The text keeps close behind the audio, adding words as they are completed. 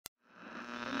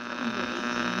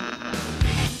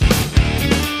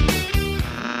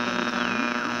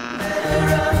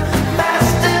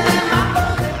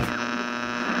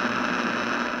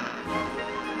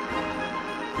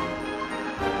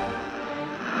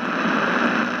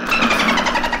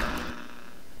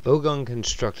Vogon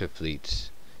constructor fleets.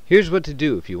 Here's what to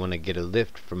do if you want to get a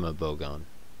lift from a Vogon.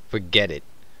 Forget it.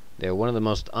 They are one of the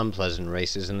most unpleasant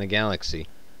races in the galaxy.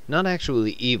 Not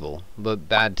actually evil, but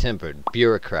bad-tempered,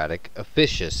 bureaucratic,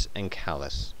 officious, and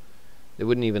callous. They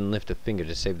wouldn't even lift a finger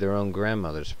to save their own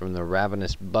grandmothers from the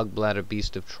ravenous bug-bladder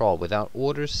beast of Troll without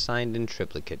orders signed in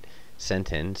triplicate.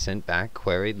 Sent in, sent back,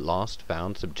 queried, lost,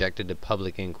 found, subjected to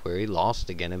public inquiry, lost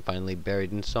again, and finally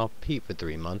buried in soft peat for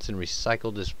 3 months and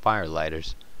recycled as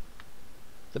firelighters.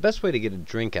 The best way to get a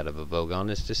drink out of a Vogon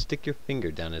is to stick your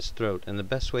finger down his throat, and the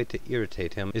best way to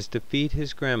irritate him is to feed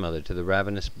his grandmother to the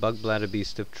ravenous bug-bladder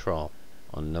beast of Troll.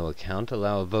 On no account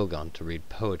allow a Vogon to read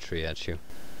poetry at you.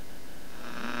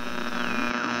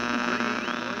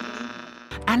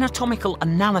 Anatomical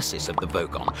analysis of the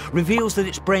Vogon reveals that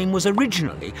its brain was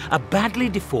originally a badly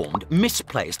deformed,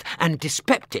 misplaced, and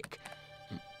dyspeptic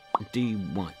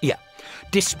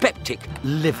dyspeptic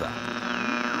liver.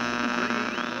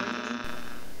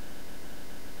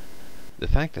 The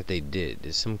fact that they did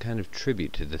is some kind of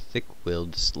tribute to the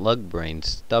thick-willed, slug-brained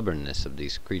stubbornness of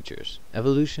these creatures.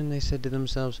 Evolution, they said to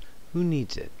themselves, who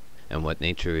needs it? And what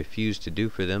nature refused to do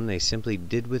for them, they simply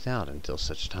did without until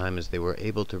such time as they were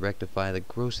able to rectify the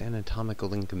gross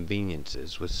anatomical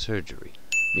inconveniences with surgery.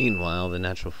 Meanwhile, the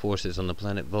natural forces on the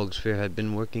planet Volgsphere had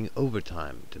been working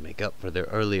overtime to make up for their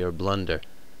earlier blunder.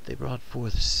 They brought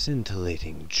forth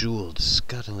scintillating, jeweled,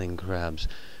 scuttling crabs,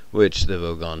 which the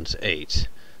Vogons ate,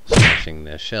 smashing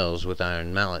their shells with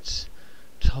iron mallets.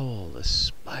 Tall,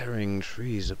 aspiring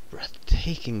trees of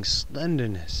breathtaking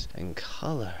slenderness and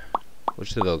color,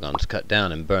 which the Vogons cut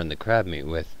down and burned the crab meat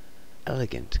with.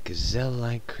 Elegant,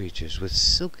 gazelle-like creatures with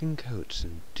silken coats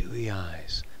and dewy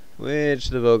eyes, which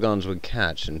the Vogons would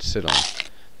catch and sit on.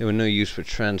 They were no use for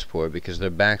transport because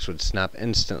their backs would snap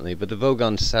instantly, but the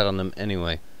Vogons sat on them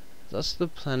anyway. Thus the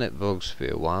planet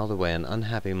Volgsphere whiled away an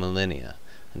unhappy millennia,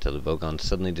 until the Vogons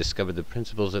suddenly discovered the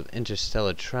principles of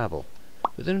interstellar travel.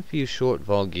 Within a few short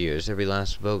Vog years, every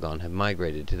last Vogon had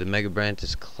migrated to the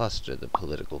Megabrantis cluster, the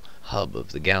political hub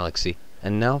of the galaxy,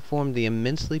 and now formed the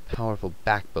immensely powerful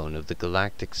backbone of the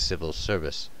galactic civil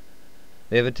service.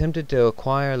 They have attempted to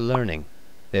acquire learning.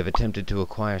 They have attempted to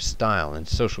acquire style and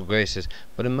social graces,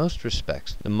 but in most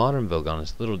respects, the modern Vogon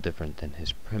is little different than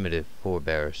his primitive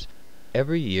forebears.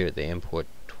 Every year they import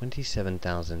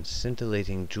 27,000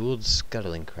 scintillating, jeweled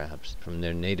scuttling crabs from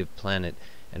their native planet,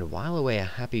 and while away a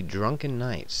happy drunken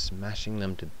night, smashing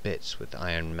them to bits with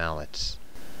iron mallets.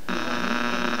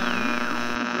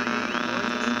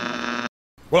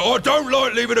 Well, I don't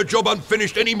like leaving a job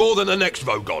unfinished any more than the next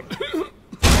Vogon.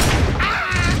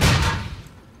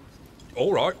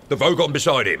 All right, the Vogon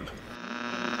beside him.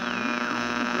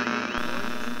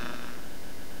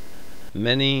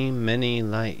 Many, many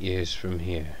light years from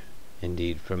here,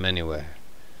 indeed from anywhere,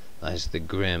 lies the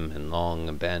grim and long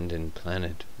abandoned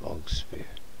planet Volgsphere.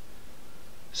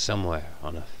 Somewhere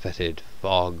on a fetid,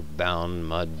 fog-bound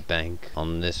mud bank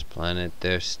on this planet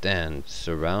there stands,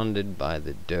 surrounded by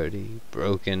the dirty,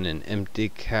 broken, and empty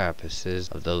carapaces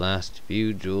of the last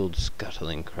few jeweled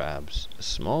scuttling crabs, a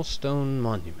small stone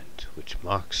monument which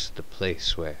marks the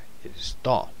place where, it is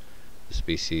thought, the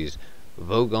species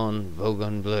Vogon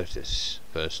vogonblurtus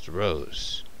first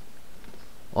arose.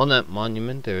 On that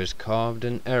monument there is carved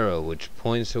an arrow which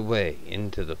points away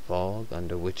into the fog,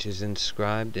 under which is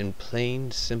inscribed in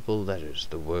plain, simple letters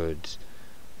the words,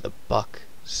 "The buck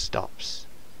stops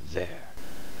there."